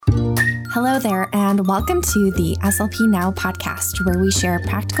Hello there, and welcome to the SLP Now podcast, where we share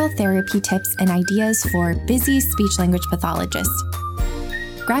practical therapy tips and ideas for busy speech-language pathologists.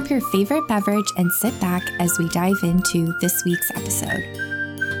 Grab your favorite beverage and sit back as we dive into this week's episode.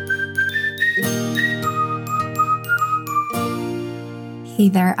 Hey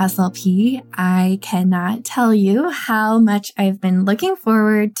there, SLP. I cannot tell you how much I've been looking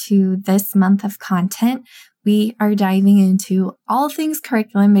forward to this month of content. We are diving into all things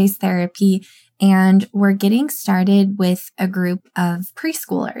curriculum-based therapy, and we're getting started with a group of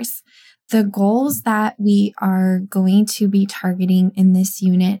preschoolers. The goals that we are going to be targeting in this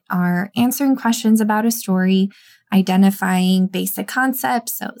unit are answering questions about a story, identifying basic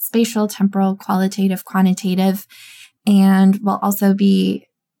concepts, so spatial, temporal, qualitative, quantitative, and we'll also be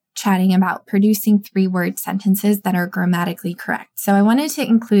chatting about producing 3-word sentences that are grammatically correct. So I wanted to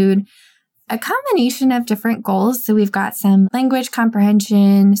include a combination of different goals. So we've got some language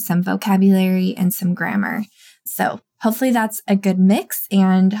comprehension, some vocabulary, and some grammar. So hopefully that's a good mix,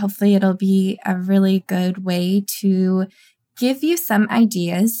 and hopefully it'll be a really good way to give you some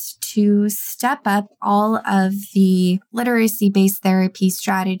ideas to step up all of the literacy-based therapy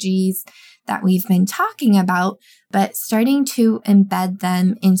strategies that we've been talking about, but starting to embed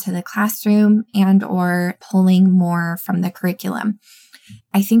them into the classroom and or pulling more from the curriculum.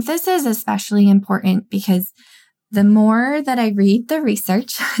 I think this is especially important because the more that I read the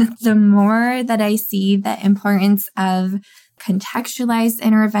research, the more that I see the importance of contextualized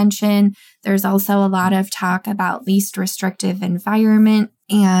intervention. There's also a lot of talk about least restrictive environment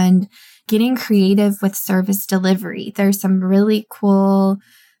and getting creative with service delivery. There's some really cool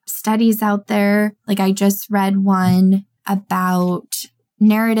studies out there. Like I just read one about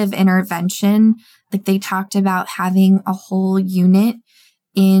narrative intervention. Like they talked about having a whole unit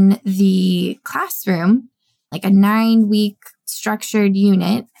in the classroom, like a 9-week structured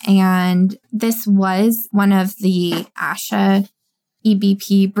unit. And this was one of the ASHA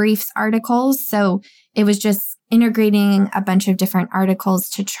EBP briefs articles. So it was just integrating a bunch of different articles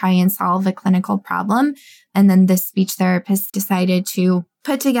to try and solve a clinical problem. And then this speech therapist decided to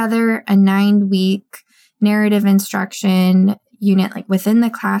put together a 9-week narrative instruction unit, like within the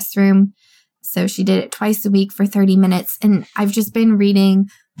classroom. So she did it twice a week for 30 minutes. And I've just been reading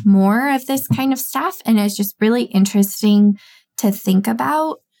more of this kind of stuff. And it's just really interesting to think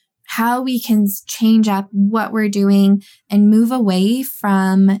about how we can change up what we're doing and move away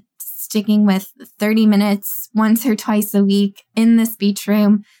from sticking with 30 minutes once or twice a week in the speech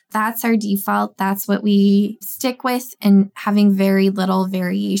room. That's our default. That's what we stick with, and having very little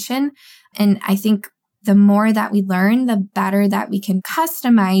variation. And I think the more that we learn, the better that we can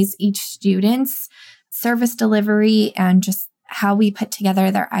customize each student's service delivery and just how we put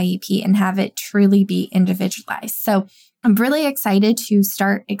together their IEP and have it truly be individualized. So I'm really excited to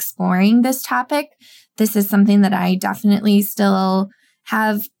start exploring this topic. This is something that I definitely still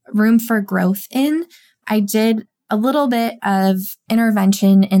have room for growth in. I did a little bit of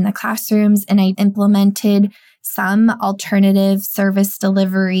intervention in the classrooms, and I implemented some alternative service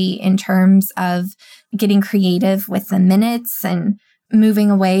delivery in terms of getting creative with the minutes and moving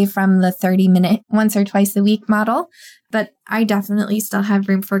away from the 30-minute once or twice a week model. But I definitely still have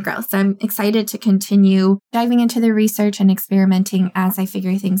room for growth. So I'm excited to continue diving into the research and experimenting as I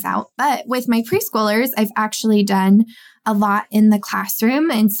figure things out. But with my preschoolers, I've actually done a lot in the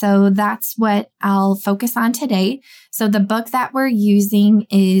classroom. And so that's what I'll focus on today. So the book that we're using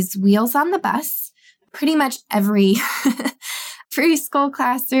is Wheels on the Bus. Pretty much every preschool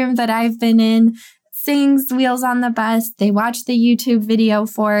classroom that I've been in sings Wheels on the Bus. They watch the YouTube video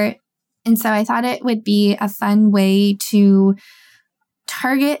for it. And so I thought it would be a fun way to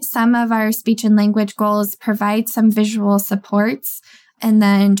target some of our speech and language goals, provide some visual supports, and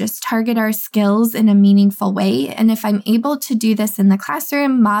then just target our skills in a meaningful way. And if I'm able to do this in the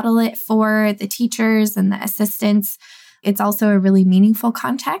classroom, model it for the teachers and the assistants, it's also a really meaningful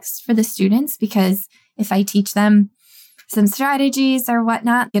context for the students, because if I teach them some strategies or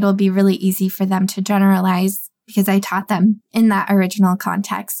whatnot, it'll be really easy for them to generalize because I taught them in that original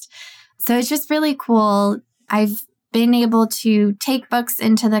context. So it's just really cool. I've been able to take books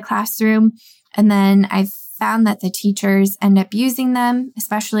into the classroom, and then I've found that the teachers end up using them,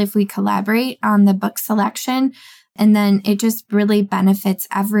 especially if we collaborate on the book selection. And then it just really benefits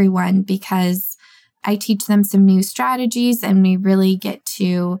everyone because I teach them some new strategies, and we really get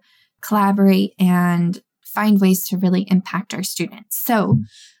to collaborate and find ways to really impact our students. So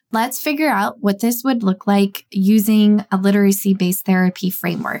let's figure out what this would look like using a literacy-based therapy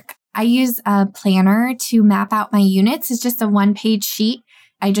framework. I use a planner to map out my units. It's just a 1-page sheet,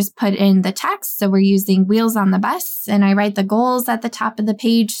 I just put in the text. So we're using Wheels on the Bus, and I write the goals at the top of the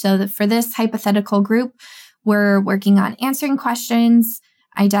page. So that for this hypothetical group, we're working on answering questions,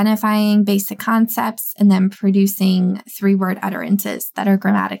 identifying basic concepts, and then producing 3-word utterances that are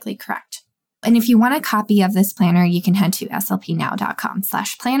grammatically correct. And if you want a copy of this planner, you can head to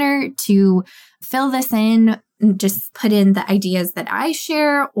slpnow.com/planner to fill this in, and just put in the ideas that I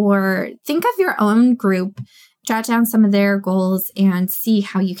share, or think of your own group, jot down some of their goals, and see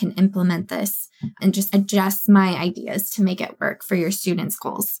how you can implement this and just adjust my ideas to make it work for your students'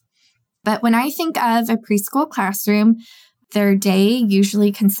 goals. But when I think of a preschool classroom, their day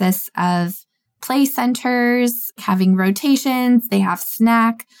usually consists of play centers, having rotations, they have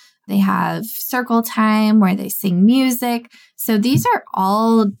snack, they have circle time where they sing music. So these are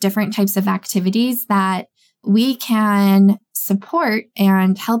all different types of activities that we can support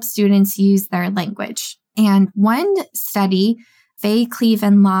and help students use their language. And one study, Fay, Cleve,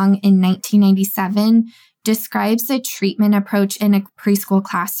 and Long in 1997, describes a treatment approach in a preschool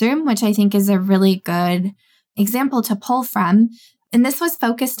classroom, which I think is a really good example to pull from. And this was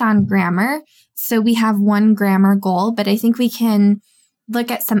focused on grammar. So we have one grammar goal, but I think we can look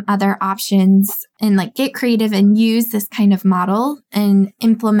at some other options and get creative and use this kind of model and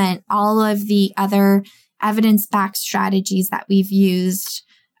implement all of the other evidence-backed strategies that we've used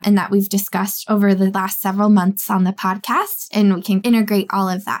and that we've discussed over the last several months on the podcast, and we can integrate all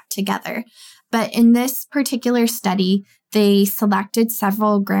of that together. But in this particular study, they selected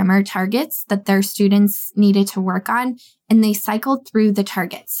several grammar targets that their students needed to work on, and they cycled through the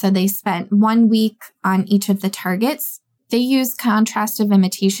targets. So they spent 1 week on each of the targets. They used contrastive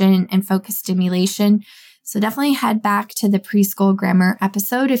imitation and focus stimulation. So definitely head back to the preschool grammar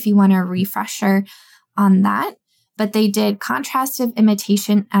episode if you want a refresher on that. But they did contrastive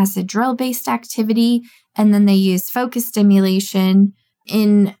imitation as a drill-based activity, and then they used focus stimulation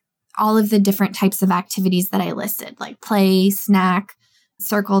in all of the different types of activities that I listed, like play, snack,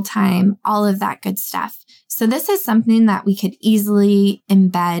 circle time, all of that good stuff. So this is something that we could easily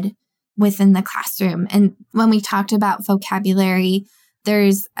embed within the classroom. And when we talked about vocabulary,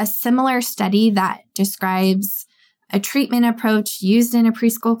 there's a similar study that describes a treatment approach used in a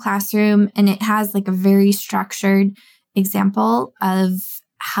preschool classroom, and it has a very structured example of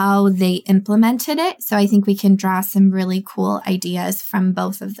how they implemented it. So I think we can draw some really cool ideas from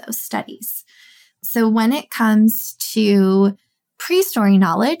both of those studies. So when it comes to pre-story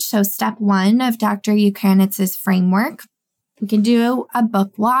knowledge, so step 1 of Dr. Ukranitz's framework, we can do a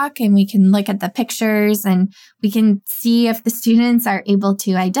book walk and we can look at the pictures and we can see if the students are able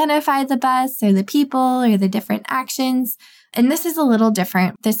to identify the bus or the people or the different actions. And this is a little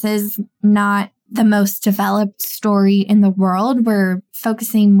different. This is not the most developed story in the world. We're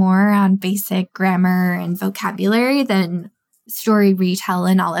focusing more on basic grammar and vocabulary than story retell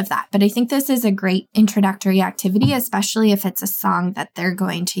and all of that. But I think this is a great introductory activity, especially if it's a song that they're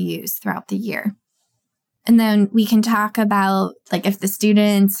going to use throughout the year. And then we can talk about, if the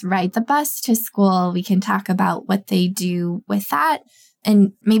students ride the bus to school, we can talk about what they do with that.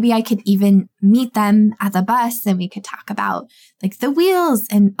 And maybe I could even meet them at the bus and we could talk about the wheels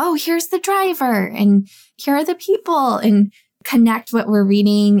and, oh, here's the driver and here are the people, and connect what we're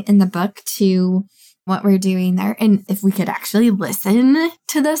reading in the book to what we're doing there. And if we could actually listen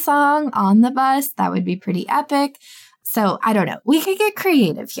to the song on the bus, that would be pretty epic. So I don't know, we could get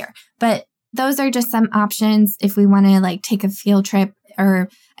creative here, but those are just some options if we want to take a field trip, or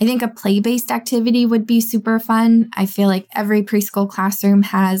I think a play-based activity would be super fun. I feel like every preschool classroom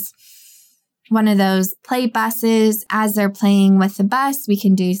has one of those play buses. As they're playing with the bus, we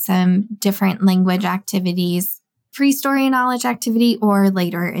can do some different language activities, pre-story knowledge activity, or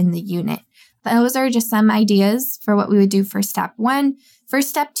later in the unit. Those are just some ideas for what we would do for step 1. For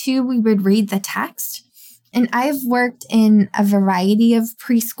step 2, we would read the text. And I've worked in a variety of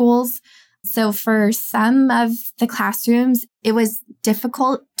preschools. So for some of the classrooms, it was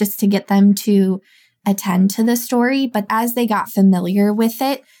difficult just to get them to attend to the story. But as they got familiar with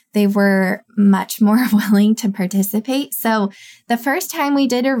it, they were much more willing to participate. So the first time we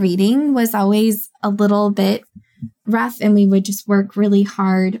did a reading was always a little bit rough, and we would just work really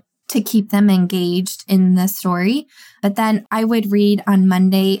hard to keep them engaged in the story. But then I would read on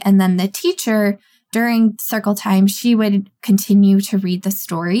Monday, and then the teacher during circle time, she would continue to read the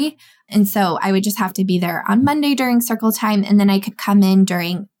story. And so I would just have to be there on Monday during circle time, and then I could come in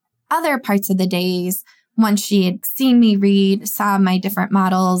during other parts of the days once she had seen me read, saw my different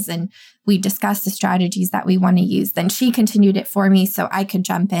models, and we discussed the strategies that we want to use. Then she continued it for me so I could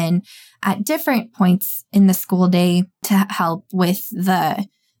jump in at different points in the school day to help with the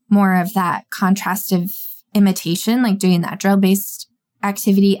more of that contrastive imitation, doing that drill-based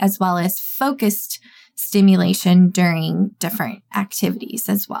activity as well as focused stimulation during different activities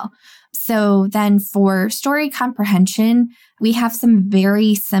as well. So then for story comprehension, we have some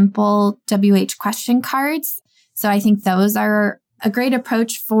very simple WH question cards. So I think those are a great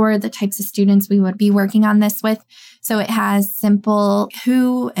approach for the types of students we would be working on this with. So it has simple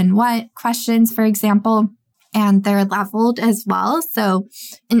who and what questions, for example, and they're leveled as well. So,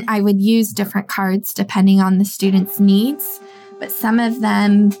 and I would use different cards depending on the student's needs, but some of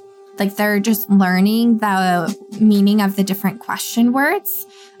them, like they're just learning the meaning of the different question words.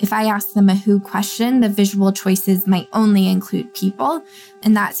 If I ask them a who question, the visual choices might only include people,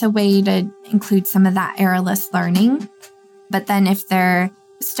 and that's a way to include some of that errorless learning. But then if they're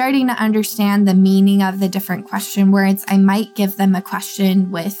starting to understand the meaning of the different question words, I might give them a question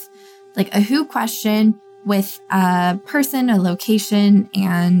with like a who question with a person, a location,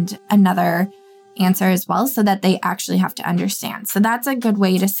 and another answer as well, so that they actually have to understand. So that's a good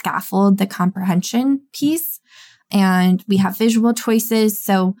way to scaffold the comprehension piece. And we have visual choices.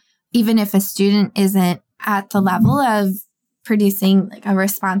 So even if a student isn't at the level of producing like a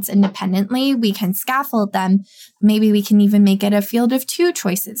response independently, we can scaffold them. Maybe we can even make it a field of 2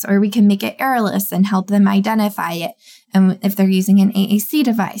 choices, or we can make it errorless and help them identify it. And if they're using an AAC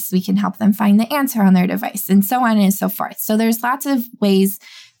device, we can help them find the answer on their device, and so on and so forth. So there's lots of ways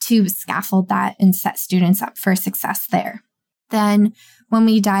to scaffold that and set students up for success there. Then when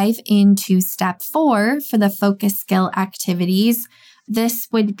we dive into step 4 for the focus skill activities, this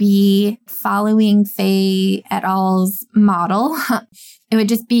would be following Fay et al.'s model. It would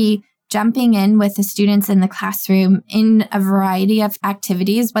just be jumping in with the students in the classroom in a variety of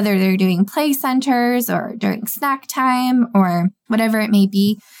activities, whether they're doing play centers or during snack time or whatever it may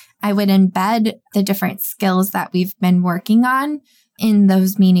be. I would embed the different skills that we've been working on in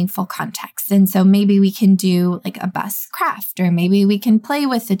those meaningful contexts. And so maybe we can do like a bus craft, or maybe we can play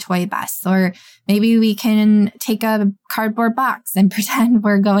with the toy bus, or maybe we can take a cardboard box and pretend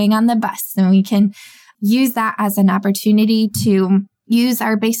we're going on the bus. And we can use that as an opportunity to use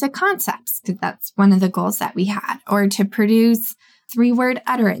our basic concepts, because that's one of the goals that we had, or to produce 3-word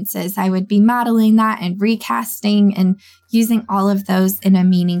utterances. I would be modeling that and recasting and using all of those in a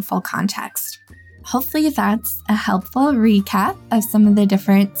meaningful context. Hopefully that's a helpful recap of some of the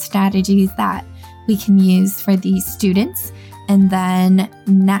different strategies that we can use for these students. And then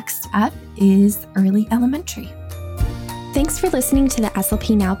next up is early elementary. Thanks for listening to the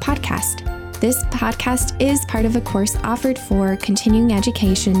SLP Now podcast. This podcast is part of a course offered for continuing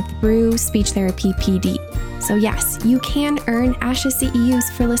education through Speech Therapy PD. So yes, you can earn ASHA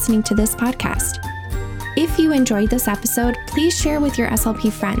CEUs for listening to this podcast. If you enjoyed this episode, please share with your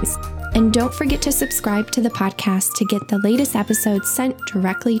SLP friends. And don't forget to subscribe to the podcast to get the latest episodes sent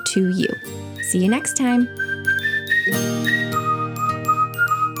directly to you. See you next time.